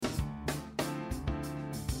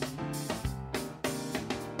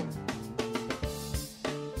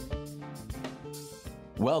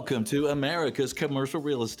Welcome to America's Commercial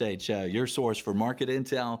Real Estate Show, your source for market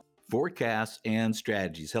intel, forecasts, and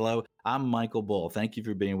strategies. Hello, I'm Michael Bull. Thank you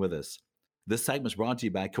for being with us. This segment is brought to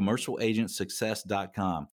you by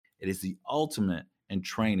CommercialAgentSuccess.com. It is the ultimate in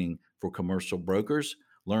training for commercial brokers.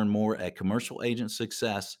 Learn more at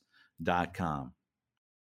CommercialAgentSuccess.com.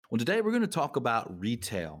 Well, today we're going to talk about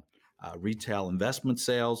retail investment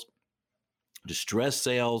sales, distressed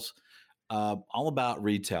sales, all about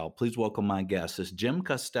retail. Please welcome my guest. It's Jim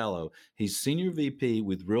Costello. He's Senior VP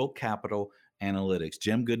with Real Capital Analytics.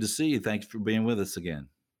 Jim, good to see you. Thanks for being with us again.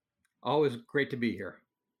 Always great to be here.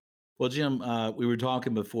 Well, Jim, we were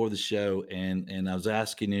talking before the show, and I was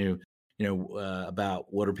asking you, about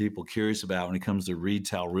what are people curious about when it comes to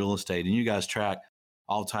retail real estate, and you guys track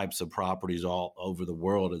all types of properties all over the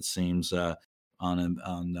world. It seems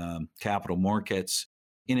on capital markets.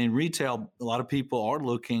 And in retail, a lot of people are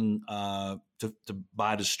looking to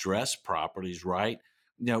buy distressed properties, right?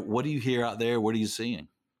 What do you hear out there? What are you seeing?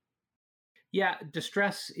 Yeah,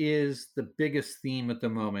 distress is the biggest theme at the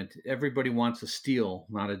moment. Everybody wants a steal,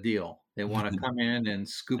 not a deal. They want to come in and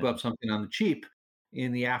scoop up something on the cheap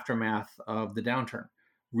in the aftermath of the downturn.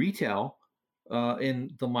 Retail,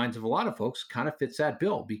 in the minds of a lot of folks, kind of fits that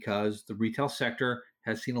bill because the retail sector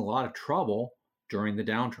has seen a lot of trouble during the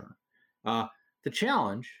downturn. The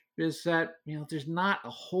challenge is that there's not a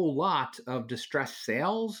whole lot of distressed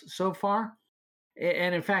sales so far,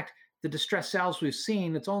 and in fact, the distressed sales we've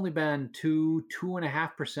seen, it's only been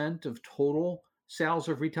 2.5% of total sales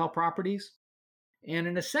of retail properties, and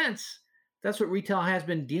in a sense, that's what retail has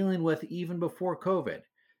been dealing with even before COVID.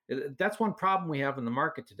 That's one problem we have in the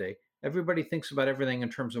market today. Everybody thinks about everything in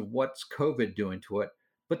terms of what's COVID doing to it,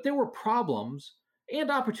 but there were problems and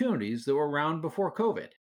opportunities that were around before COVID.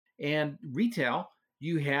 And retail,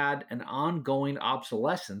 you had an ongoing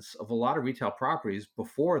obsolescence of a lot of retail properties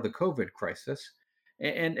before the COVID crisis.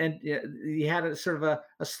 And you had a sort of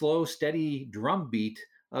a slow, steady drumbeat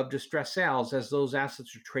of distressed sales as those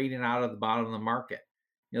assets are trading out of the bottom of the market.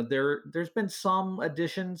 There's been some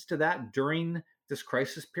additions to that during this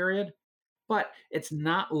crisis period, but it's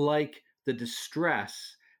not like the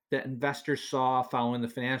distress that investors saw following the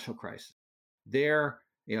financial crisis.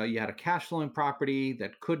 You had a cash flowing property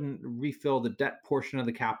that couldn't refill the debt portion of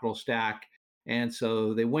the capital stack. And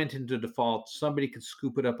so they went into default. Somebody could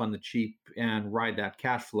scoop it up on the cheap and ride that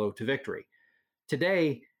cash flow to victory.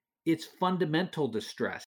 Today, it's fundamental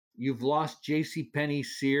distress. You've lost JCPenney,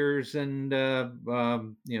 Sears, and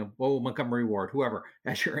Montgomery Ward, whoever,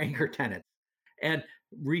 as your anchor tenants. And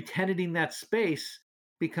re-tenanting that space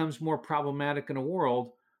becomes more problematic in a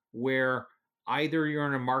world where either you're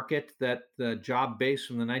in a market that the job base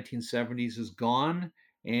from the 1970s is gone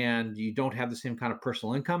and you don't have the same kind of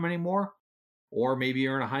personal income anymore, or maybe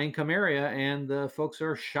you're in a high income area and the folks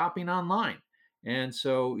are shopping online. And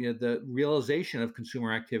so the realization of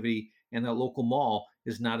consumer activity in that local mall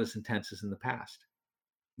is not as intense as in the past.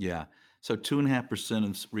 Yeah. So 2.5%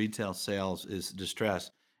 of retail sales is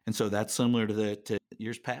distress. And so that's similar to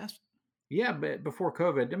years past? Yeah, but before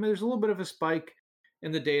COVID, there's a little bit of a spike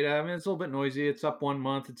in the data. It's a little bit noisy. It's up one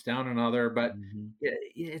month, it's down another, but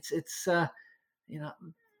there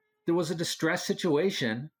was a distress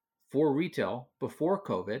situation for retail before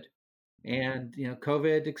COVID, and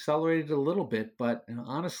COVID accelerated a little bit. But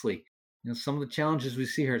honestly, some of the challenges we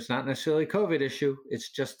see here, it's not necessarily a COVID issue. It's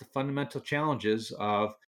just the fundamental challenges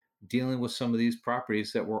of dealing with some of these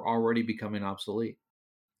properties that were already becoming obsolete.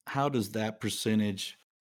 How does that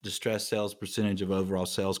distress sales percentage of overall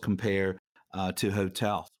sales compare to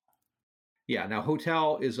hotels? Yeah, now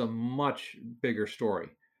hotel is a much bigger story.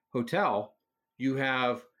 Hotel, you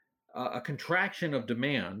have a contraction of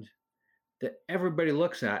demand that everybody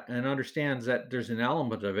looks at and understands that there's an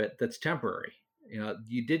element of it that's temporary.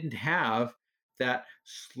 You didn't have that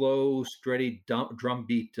slow, steady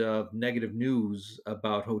drumbeat of negative news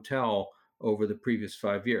about hotel over the previous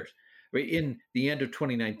 5 years. In the end of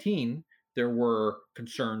 2019, there were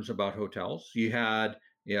concerns about hotels. You had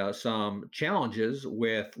some challenges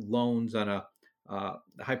with loans on a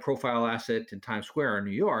high-profile asset in Times Square in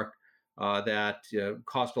New York that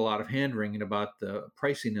caused a lot of hand-wringing about the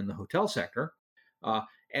pricing in the hotel sector.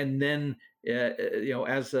 And then,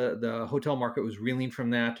 as the hotel market was reeling from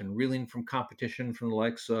that and reeling from competition from the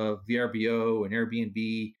likes of VRBO and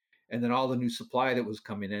Airbnb, and then all the new supply that was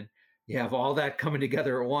coming in, you have all that coming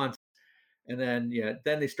together at once. And then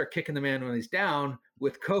they start kicking the man when he's down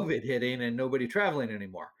with COVID hitting and nobody traveling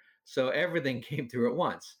anymore. So everything came through at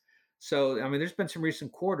once. So, there's been some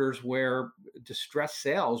recent quarters where distressed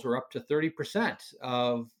sales were up to 30%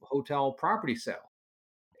 of hotel property sale.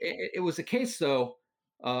 It was a case, though,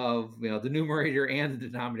 of the numerator and the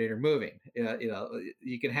denominator moving.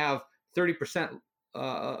 You can have 30%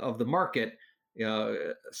 of the market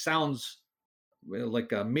sounds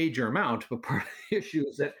like a major amount, but part of the issue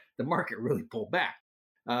is that the market really pulled back.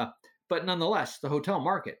 Uh, but nonetheless, the hotel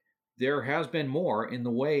market, there has been more in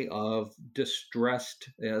the way of distressed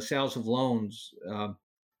sales of loans,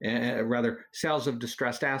 rather sales of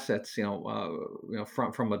distressed assets.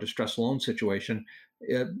 From a distressed loan situation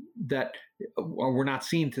that were not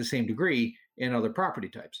seen to the same degree in other property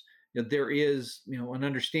types. There is an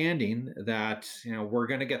understanding that we're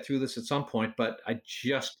going to get through this at some point, but I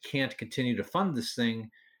just can't continue to fund this thing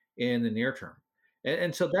in the near term.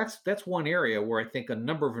 And so that's one area where I think a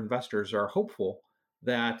number of investors are hopeful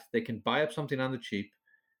that they can buy up something on the cheap,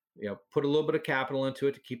 put a little bit of capital into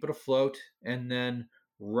it to keep it afloat, and then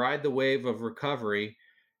ride the wave of recovery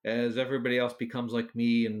as everybody else becomes like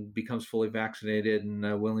me and becomes fully vaccinated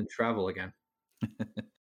and willing to travel again.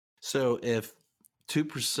 So if 2%,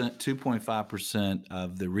 2.5%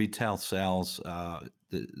 of the retail sales,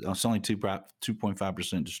 it's only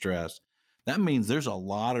 2.5% distress. That means there's a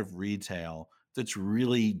lot of retail that's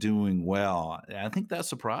really doing well. I think that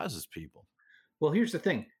surprises people. Well, here's the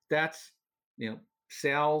thing. That's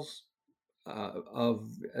sales out of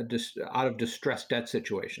distressed debt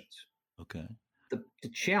situations. Okay. The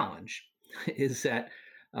challenge is that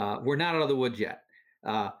we're not out of the woods yet.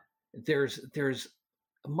 There's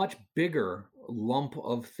a much bigger lump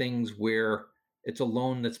of things where it's a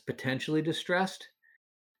loan that's potentially distressed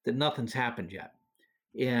that nothing's happened yet.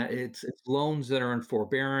 Yeah, it's loans that are in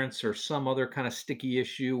forbearance or some other kind of sticky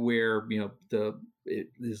issue where it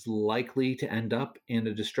is likely to end up in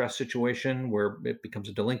a distress situation where it becomes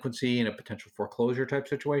a delinquency and a potential foreclosure type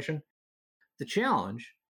situation. The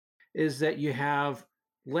challenge is that you have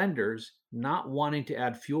lenders not wanting to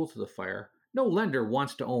add fuel to the fire. No lender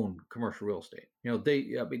wants to own commercial real estate.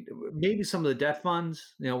 Maybe some of the debt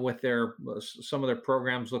funds, with some of their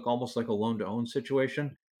programs look almost like a loan to own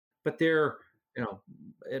situation, but they're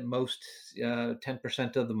at most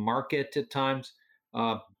 10% of the market at times.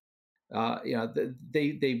 They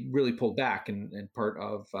really pulled back in part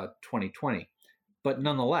of 2020, but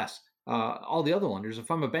nonetheless, all the other lenders. If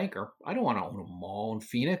I'm a banker, I don't want to own a mall in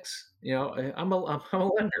Phoenix. I'm a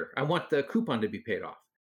lender. I want the coupon to be paid off.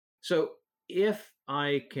 So if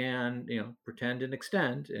I can, pretend and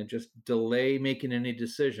extend and just delay making any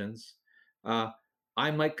decisions, I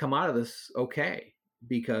might come out of this okay.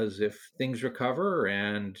 Because if things recover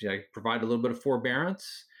and I provide a little bit of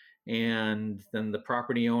forbearance, and then the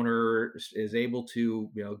property owner is able to,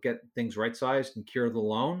 get things right sized and cure the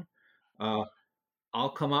loan, I'll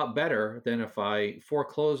come out better than if I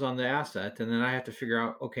foreclose on the asset and then I have to figure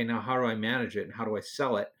out, okay, now how do I manage it and how do I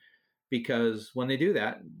sell it? Because when they do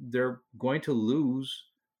that, they're going to lose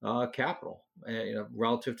capital,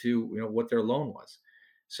 relative to what their loan was.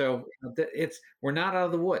 So we're not out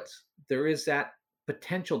of the woods. There is that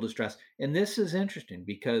potential distress, and this is interesting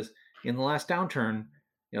because in the last downturn,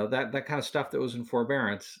 that kind of stuff that was in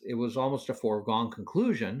forbearance, it was almost a foregone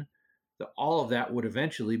conclusion that all of that would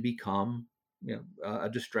eventually become a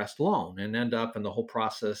distressed loan and end up in the whole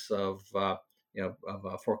process of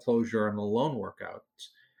foreclosure and the loan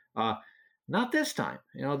workouts. Not this time.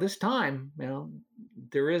 This time,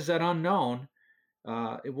 there is that unknown.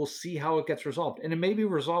 It will see how it gets resolved, and it may be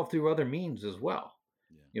resolved through other means as well.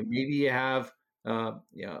 Yeah. Maybe you have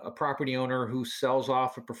a property owner who sells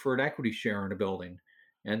off a preferred equity share in a building,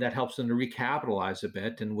 and that helps them to recapitalize a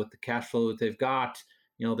bit. And with the cash flow that they've got,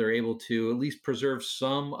 they're able to at least preserve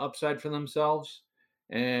some upside for themselves,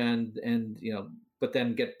 and but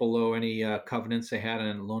then get below any covenants they had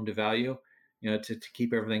in loan to value, to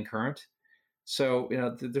keep everything current. So,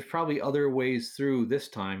 there's probably other ways through this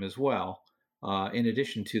time as well, in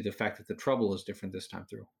addition to the fact that the trouble is different this time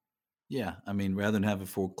through. Yeah, I mean, rather than have a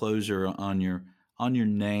foreclosure on your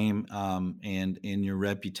name, and in your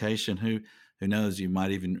reputation, who knows? You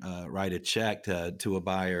might even write a check to a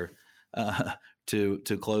buyer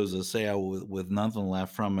to close a sale with nothing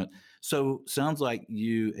left from it. So, sounds like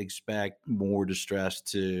you expect more distress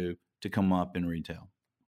to come up in retail.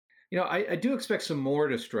 I do expect some more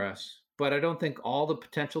distress, but I don't think all the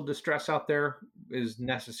potential distress out there is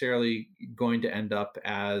necessarily going to end up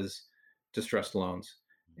as distressed loans.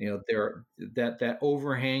 There that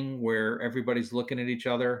overhang where everybody's looking at each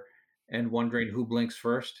other and wondering who blinks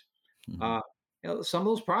first. Mm-hmm. Some of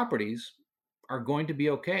those properties are going to be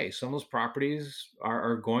okay. Some of those properties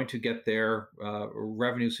are going to get their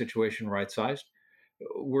revenue situation right sized.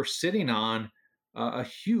 We're sitting on a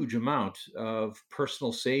huge amount of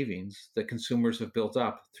personal savings that consumers have built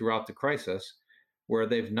up throughout the crisis, where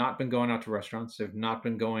they've not been going out to restaurants, they've not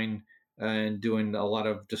been going and doing a lot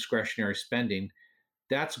of discretionary spending,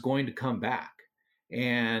 that's going to come back.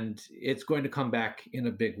 And it's going to come back in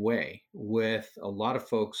a big way with a lot of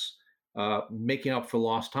folks making up for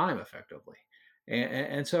lost time effectively.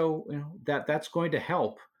 And so that's going to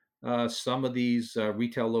help some of these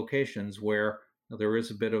retail locations where there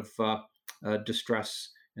is a bit of distress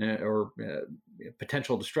or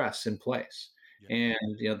potential distress in place. Yeah.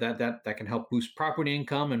 And that can help boost property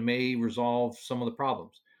income and may resolve some of the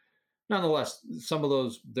problems. Nonetheless, some of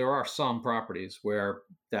those, there are some properties where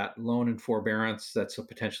that loan and forbearance, that's a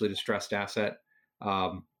potentially distressed asset.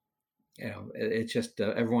 Um, it's just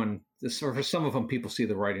everyone. For some of them, people see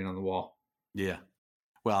the writing on the wall. Yeah.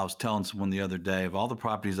 Well, I was telling someone the other day of all the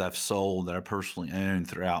properties I've sold that I personally owned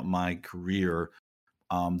throughout my career,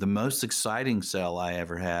 the most exciting sale I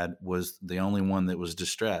ever had was the only one that was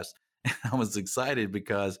distressed. And I was excited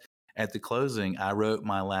because at the closing, I wrote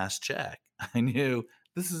my last check. I knew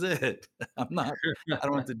this is it. I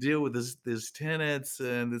don't have to deal with this tenants,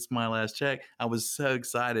 and it's my last check. I was so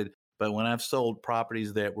excited. But when I've sold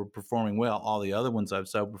properties that were performing well, all the other ones I've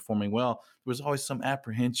sold performing well, there was always some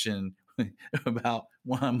apprehension about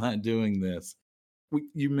why am I doing this?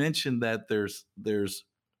 You mentioned that there's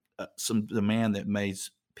some demand that may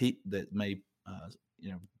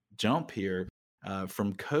you know jump here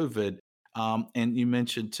from COVID, and you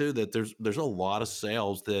mentioned too that there's a lot of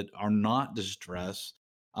sales that are not distressed.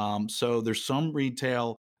 So there's some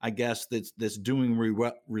retail, I guess, that's doing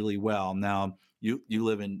really well. Now you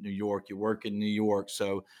live in New York, you work in New York,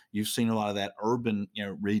 so you've seen a lot of that urban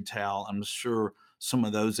retail. I'm sure some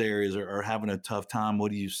of those areas are having a tough time.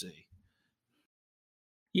 What do you see?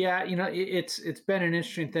 Yeah, it's been an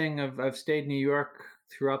interesting thing. I've stayed in New York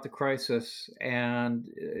throughout the crisis, and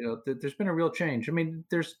there's been a real change. I mean,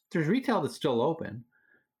 there's retail that's still open.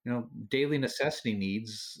 Daily necessity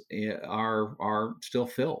needs are still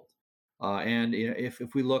filled. And if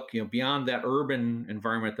we look beyond that urban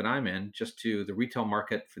environment that I'm in, just to the retail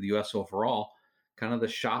market for the U.S. overall, kind of the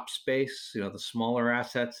shop space, the smaller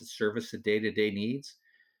assets that service the day-to-day needs.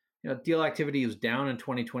 Deal activity was down in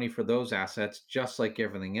 2020 for those assets, just like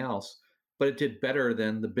everything else, but it did better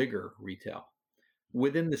than the bigger retail.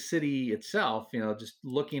 Within the city itself, just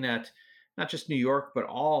looking at not just New York, but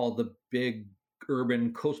all the big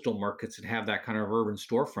urban coastal markets that have that kind of urban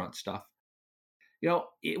storefront stuff,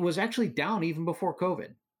 it was actually down even before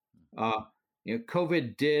COVID. Uh,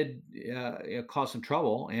 COVID did cause some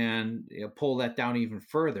trouble and pull that down even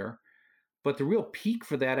further. But the real peak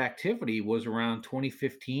for that activity was around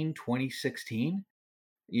 2015, 2016.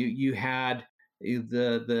 You had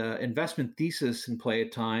the investment thesis in play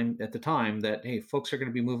at the time that, hey, folks are going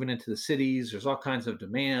to be moving into the cities. There's all kinds of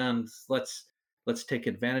demands. Let's take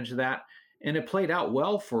advantage of that. And it played out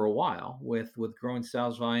well for a while with growing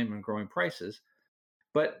sales volume and growing prices.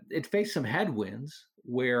 But it faced some headwinds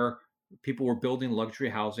where people were building luxury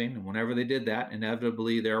housing. And whenever they did that,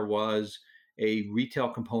 inevitably there was a retail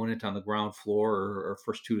component on the ground floor or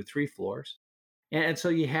first 2 to 3 floors. And so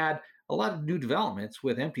you had a lot of new developments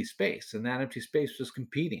with empty space, and that empty space was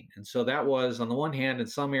competing. And so that was, on the one hand, in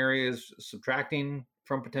some areas, subtracting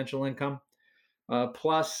from potential income.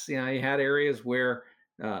 Plus, you had areas where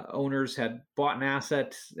owners had bought an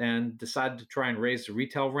asset and decided to try and raise the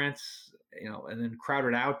retail rents, and then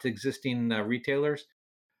crowded out existing retailers.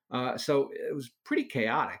 So it was pretty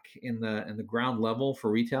chaotic in the ground level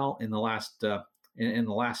for retail in the last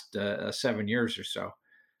 7 years or so.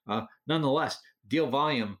 Nonetheless, deal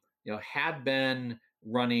volume had been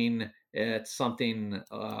running at something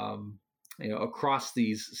across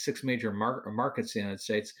these six major markets in the United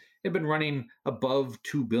States. It had been running above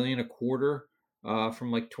 2 billion a quarter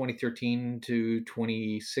from like 2013 to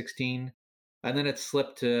 2016, and then it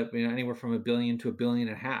slipped to anywhere from a billion to a billion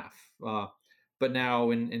and a half. But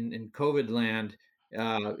now in COVID land,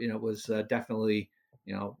 it was definitely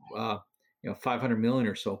 500 million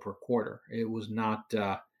or so per quarter. It was not.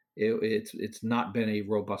 It's not been a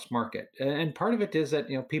robust market, and part of it is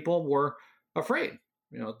that people were afraid.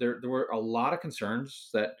 There were a lot of concerns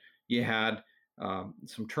that you had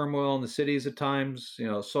some turmoil in the cities at times.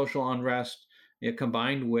 Social unrest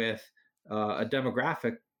combined with a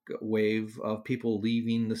demographic wave of people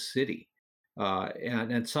leaving the city.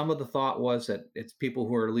 And some of the thought was that it's people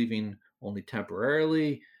who are leaving only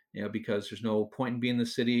temporarily, because there's no point in being in the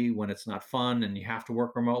city when it's not fun and you have to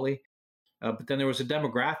work remotely. But then there was a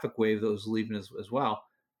demographic wave that was leaving as well.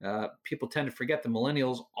 People tend to forget the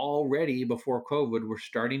millennials already before COVID were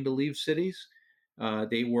starting to leave cities.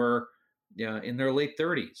 They were in their late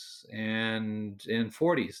 30s and in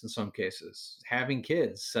 40s in some cases, having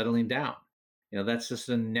kids, settling down. That's just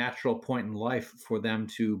a natural point in life for them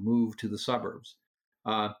to move to the suburbs.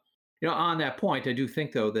 Uh, On that point, I do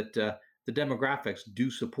think though that the demographics do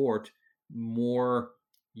support more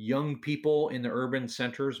young people in the urban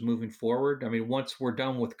centers moving forward. I mean, once we're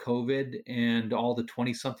done with COVID and all the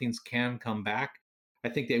 20 somethings can come back, I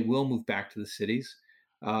think they will move back to the cities.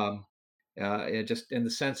 Um, just in the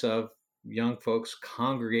sense of young folks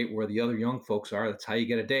congregate where the other young folks are. That's how you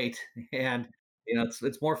get a date. And,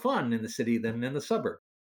 it's more fun in the city than in the suburb.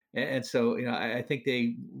 And so, I think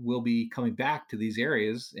they will be coming back to these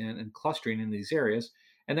areas and clustering in these areas,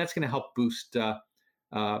 and that's going to help boost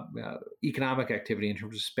economic activity in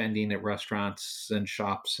terms of spending at restaurants and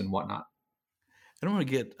shops and whatnot. I want to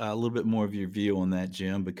get a little bit more of your view on that,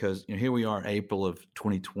 Jim, because here we are, April of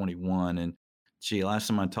 2021, and gee, last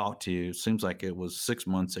time I talked to you, it seems like it was 6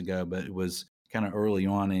 months ago, but it was kind of early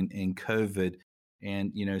on in COVID,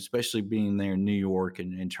 and especially being there in New York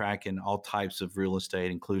and tracking all types of real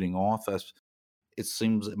estate, including office. It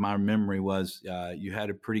seems that my memory was you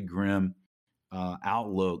had a pretty grim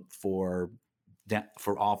outlook for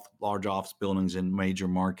large office buildings in major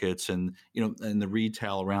markets, and and the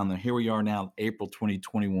retail around there. Here we are now, April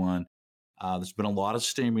 2021. There's been a lot of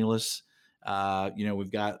stimulus.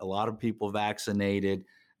 We've got a lot of people vaccinated,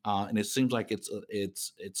 and it seems like it's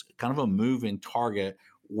kind of a moving target.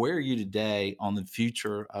 Where are you today on the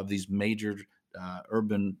future of these major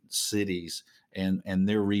urban cities and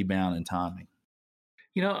their rebound and timing?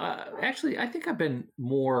 Actually, I think I've been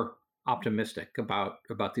more optimistic about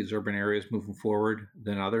these urban areas moving forward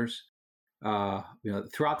than others.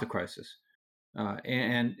 Throughout the crisis,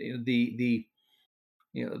 and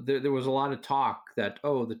there was a lot of talk that,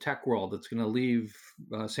 the tech world, it's going to leave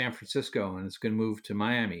San Francisco and it's going to move to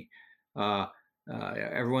Miami. Uh,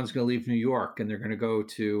 Everyone's going to leave New York and they're going to go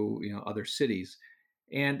to other cities.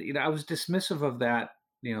 And I was dismissive of that,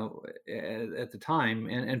 at the time,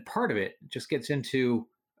 and part of it just gets into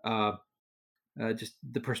uh, just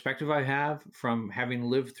the perspective I have from having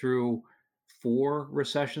lived through four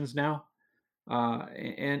recessions now.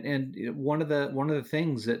 And one of the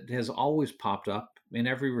things that has always popped up in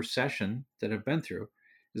every recession that I've been through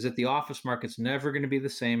is that the office market's never going to be the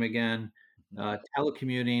same again.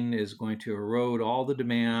 Telecommuting is going to erode all the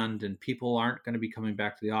demand, and people aren't going to be coming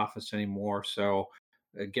back to the office anymore. So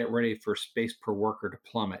get ready for space per worker to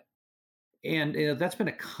plummet. And that's been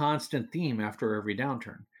a constant theme after every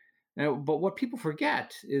downturn. Now, but what people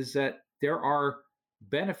forget is that there are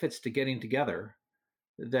benefits to getting together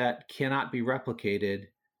that cannot be replicated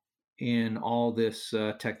in all this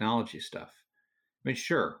technology stuff. I mean,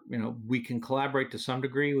 sure, we can collaborate to some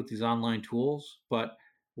degree with these online tools, but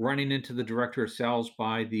running into the director of sales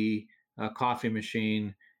by the coffee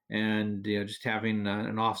machine and just having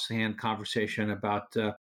an offhand conversation about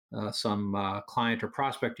some client or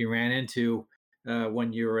prospect you ran into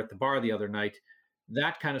when you were at the bar the other night,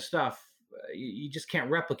 that kind of stuff, you just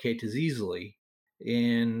can't replicate as easily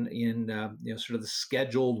in sort of the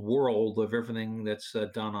scheduled world of everything that's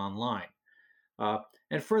done online.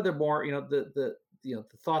 And furthermore, the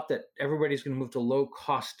thought that everybody's going to move to low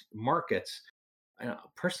cost markets.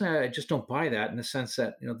 Personally, I just don't buy that, in the sense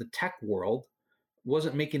that the tech world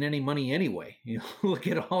wasn't making any money anyway. Look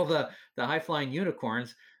at all the high flying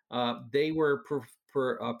unicorns. They were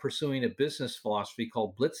pursuing a business philosophy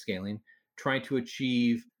called blitzscaling, trying to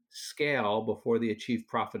achieve scale before they achieve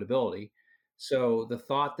profitability. So the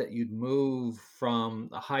thought that you'd move from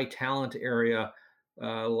a high talent area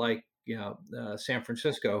like San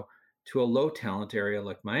Francisco to a low talent area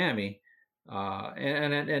like Miami,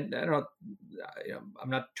 and I don't, I'm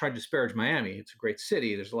not trying to disparage Miami. It's a great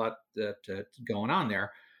city. There's a lot going on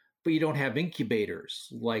there, but you don't have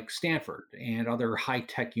incubators like Stanford and other high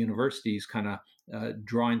tech universities kind of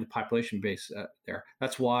drawing the population base there.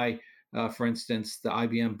 That's why, for instance, the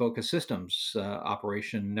IBM Boca Systems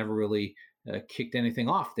operation never really kicked anything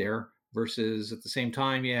off there. Versus at the same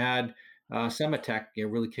time, you had Sematech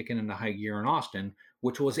really kicking into high gear in Austin,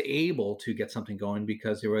 which was able to get something going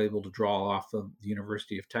because they were able to draw off of the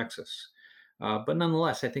University of Texas. But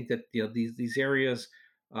nonetheless, I think that these areas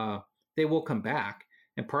they will come back,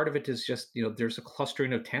 and part of it is just there's a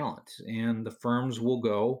clustering of talent, and the firms will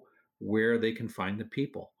go where they can find the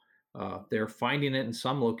people. They're finding it in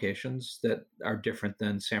some locations that are different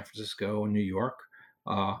than San Francisco and New York,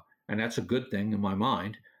 and that's a good thing in my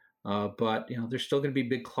mind. But there's still going to be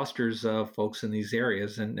big clusters of folks in these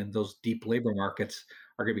areas, and those deep labor markets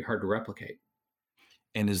are going to be hard to replicate.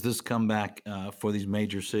 And is this comeback for these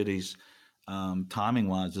major cities, timing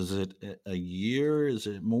wise? Is it a year? Is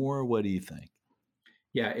it more? What do you think?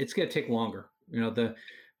 Yeah, it's going to take longer.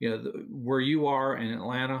 Where you are in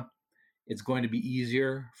Atlanta, it's going to be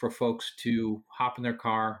easier for folks to hop in their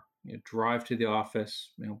car, drive to the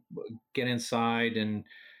office, get inside and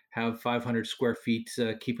have 500 square feet,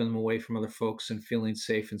 keeping them away from other folks and feeling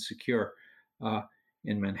safe and secure. Uh,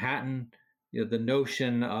 in Manhattan, the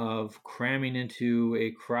notion of cramming into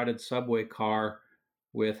a crowded subway car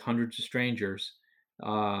with hundreds of strangers,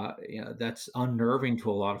 that's unnerving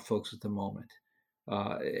to a lot of folks at the moment.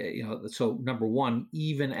 So number one,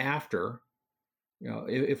 even after,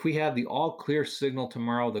 if we had the all clear signal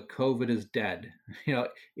tomorrow that COVID is dead,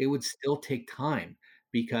 it would still take time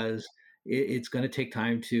because it's going to take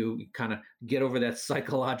time to kind of get over that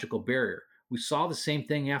psychological barrier. We saw the same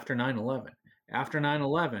thing after 9/11. After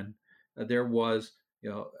 9/11, there was,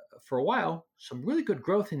 for a while, some really good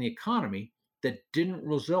growth in the economy that didn't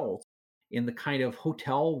result in the kind of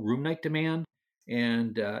hotel room night demand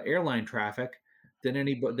and airline traffic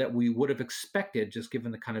that we would have expected, just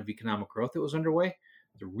given the kind of economic growth that was underway.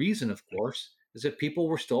 The reason, of course, is that people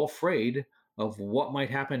were still afraid of what might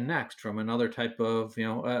happen next from another type of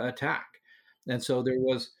attack, and so there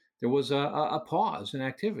was a pause in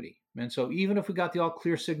activity. And so even if we got the all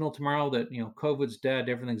clear signal tomorrow that COVID's dead,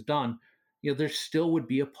 everything's done, there still would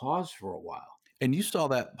be a pause for a while. And you saw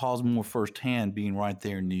that pause more firsthand being right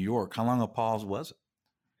there in New York. How long a pause was it?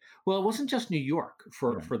 Well, it wasn't just New York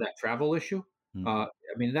for Right. that travel issue. Mhm. I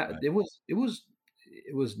mean, that Right.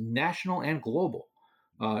 it was national and global.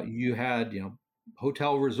 You had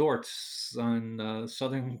hotel resorts on the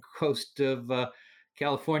southern coast of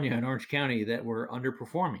California and Orange County that were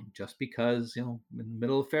underperforming just because in the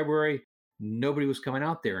middle of February nobody was coming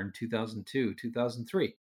out there in 2002,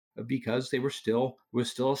 2003 because they was still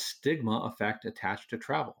a stigma effect attached to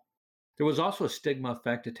travel. There was also a stigma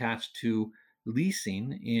effect attached to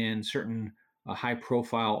leasing in certain high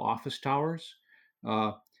profile office towers.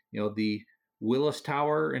 Uh, the Willis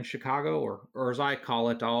Tower in Chicago, or as I call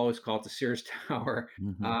it, I always call it the Sears Tower.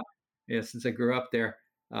 Mhm. Uh, since I grew up there,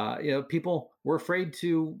 people were afraid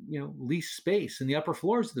to lease space in the upper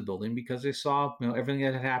floors of the building because they saw everything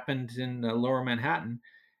that had happened in lower Manhattan,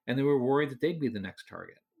 and they were worried that they'd be the next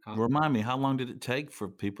target. Remind me, how long did it take for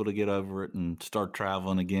people to get over it and start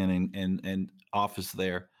traveling again and office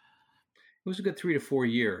there? It was a good 3 to 4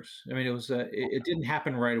 years. I mean, it didn't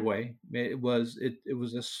happen right away. It was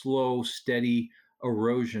a slow, steady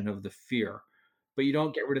erosion of the fear, but you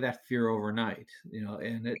don't get rid of that fear overnight.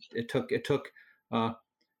 And uh, it took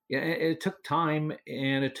time,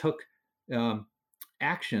 and it took um,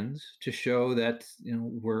 actions to show that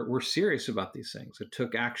we're serious about these things. It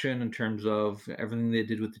took action in terms of everything they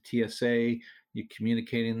did with the TSA, you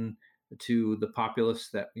communicating to the populace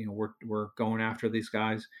that we're going after these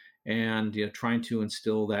guys, and trying to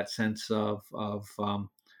instill that sense of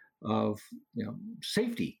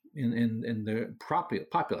safety in the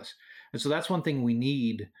populace. And so that's one thing we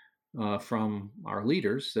need from our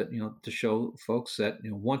leaders, that to show folks that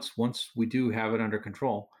once we do have it under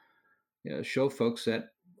control, show folks that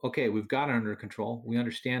okay, we've got it under control. We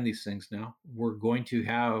understand these things now. We're going to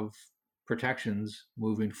have protections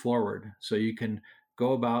moving forward, so you can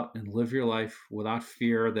go about and live your life without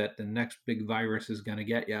fear that the next big virus is going to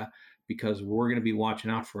get you, because we're going to be watching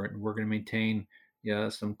out for it, and we're going to maintain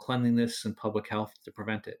some cleanliness and public health to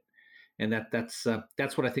prevent it. And that's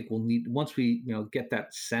what I think we'll need once we get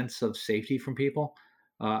that sense of safety from people.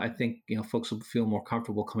 I think folks will feel more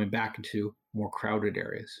comfortable coming back into more crowded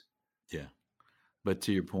areas. Yeah. But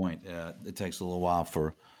to your point, it takes a little while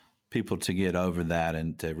for people to get over that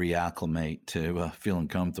and to reacclimate to feeling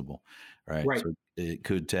comfortable, right? Right. So it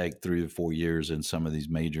could take 3 to 4 years in some of these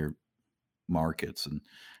major markets, and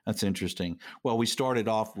that's interesting. Well, we started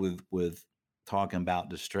off with talking about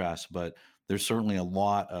distress, but there's certainly a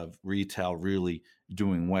lot of retail really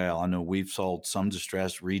doing well. I know we've sold some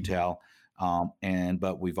distressed retail,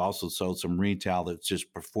 but we've also sold some retail that's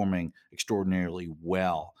just performing extraordinarily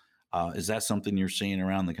well. Is that something you're seeing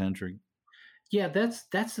around the country? Yeah,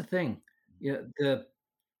 that's the thing. Yeah,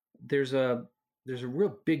 there's a there's a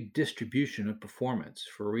real big distribution of performance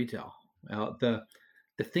for retail. The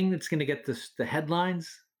thing that's going to get the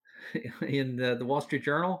headlines in the Wall Street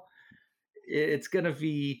Journal, it's going to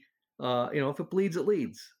be if it bleeds, it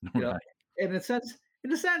leads. Right. In a sense,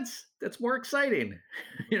 that's more exciting.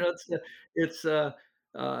 It's so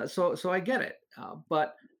I get it,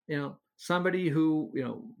 but somebody who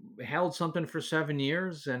held something for 7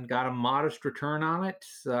 years and got a modest return on it.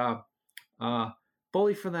 Uh,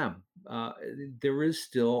 Bully for them. There is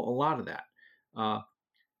still a lot of that,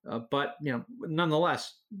 but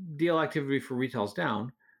nonetheless, deal activity for retail is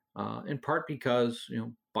down, in part because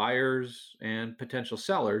buyers and potential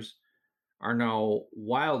sellers are now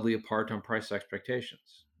wildly apart on price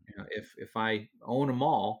expectations. If I own a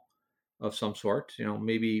mall of some sort,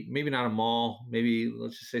 maybe not a mall, maybe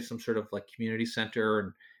let's just say some sort of like community center,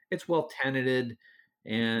 and it's well tenanted,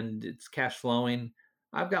 and it's cash flowing.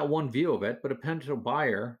 I've got one view of it, but a potential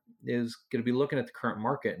buyer is going to be looking at the current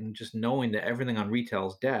market and just knowing that everything on retail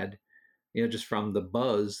is dead, just from the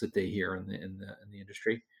buzz that they hear in the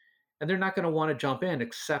industry, and they're not going to want to jump in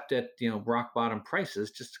except at rock bottom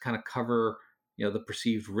prices just to kind of cover the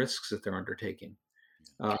perceived risks that they're undertaking.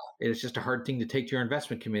 It's just a hard thing to take to your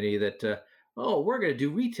investment committee that oh, we're going to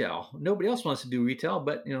do retail. Nobody else wants to do retail,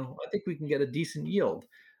 but I think we can get a decent yield.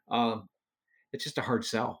 Um, it's just a hard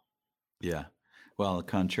sell. Yeah. Well,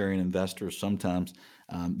 contrarian investors sometimes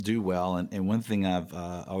do well. And one thing I've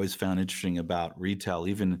always found interesting about retail,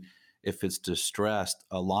 even if it's distressed,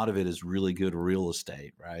 a lot of it is really good real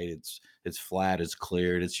estate, right? It's flat, it's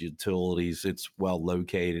cleared, it's utilities, it's well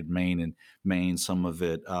located, main, some of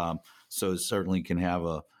it. So it certainly can have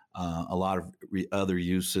a lot of other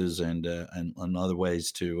uses and other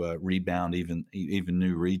ways to rebound even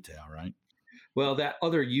new retail, right? Well, that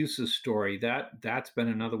other uses story, that's been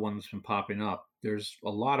another one that's been popping up. There's a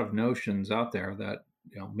lot of notions out there that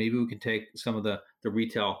maybe we can take some of the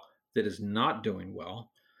retail that is not doing well,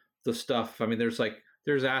 the stuff. I mean, there's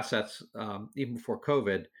assets even before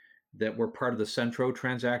COVID that were part of the Centro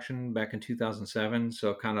transaction back in 2007.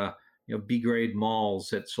 So kind of B grade malls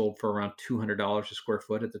that sold for around $200 a square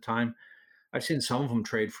foot at the time. I've seen some of them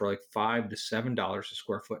trade for like $5 to $7 a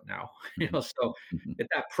square foot now. So at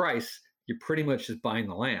that price, you're pretty much just buying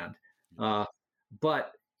the land. Uh,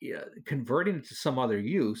 but converting it to some other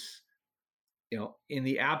use, in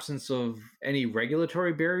the absence of any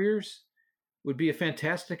regulatory barriers, would be a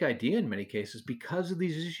fantastic idea in many cases because of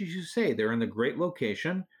these issues you say. They're in the great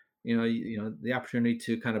location. The opportunity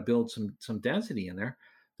to kind of build some density in there.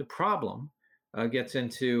 The problem gets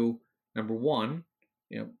into number one,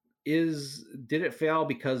 did it fail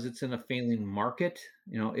because it's in a failing market?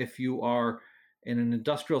 If you are in an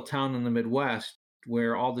industrial town in the Midwest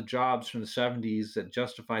where all the jobs from the 70s that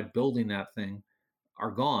justified building that thing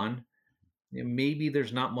are gone, maybe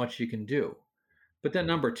there's not much you can do. But then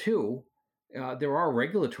number two, there are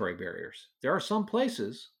regulatory barriers. There are some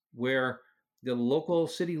places where the local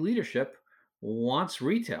city leadership wants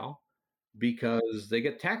retail because they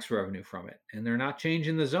get tax revenue from it, and they're not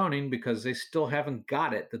changing the zoning because they still haven't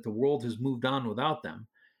got it that the world has moved on without them.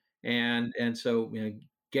 And so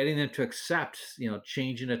getting them to accept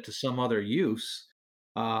changing it to some other use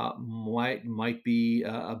might be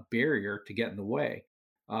a barrier to get in the way.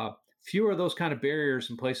 Fewer of those kind of barriers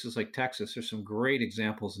in places like Texas. There's some great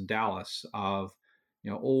examples in Dallas of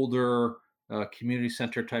older community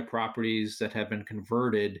center type properties that have been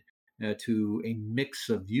converted to a mix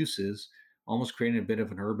of uses, almost creating a bit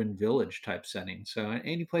of an urban village type setting. So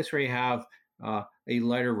any place where you have a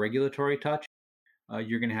lighter regulatory touch,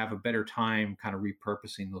 you're going to have a better time kind of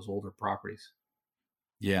repurposing those older properties.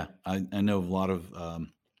 Yeah, I know a lot of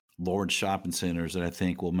large shopping centers that I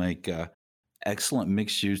think will make excellent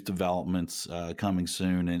mixed-use developments coming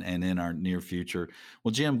soon and in our near future.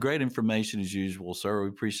 Well, Jim, great information as usual, sir. We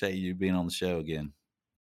appreciate you being on the show again.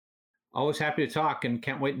 Always happy to talk and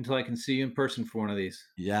can't wait until I can see you in person for one of these.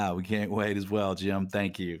 Yeah, we can't wait as well, Jim.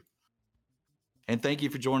 Thank you. And thank you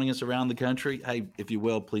for joining us around the country. Hey, if you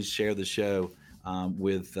will, please share the show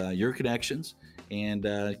with your connections and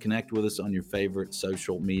connect with us on your favorite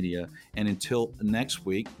social media. And until next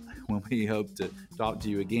week, when we hope to talk to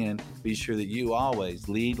you again, be sure that you always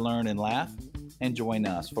lead, learn, and laugh, and join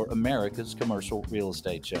us for America's Commercial Real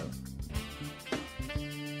Estate Show.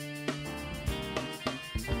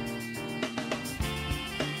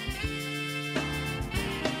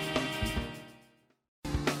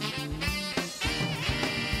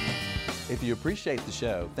 If you appreciate the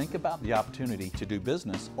show, think about the opportunity to do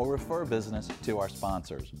business or refer business to our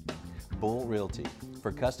sponsors. Bull Realty.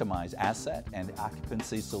 For customized asset and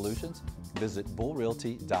occupancy solutions, visit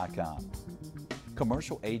bullrealty.com.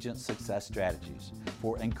 Commercial Agent Success Strategies.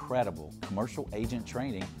 For incredible commercial agent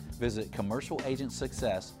training, visit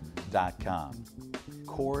commercialagentsuccess.com.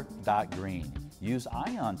 Core.green. Use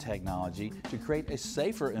ion technology to create a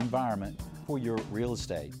safer environment for your real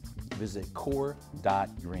estate. Visit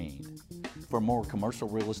core.green. For more commercial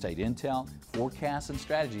real estate intel, forecasts, and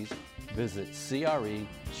strategies, visit creshow.com.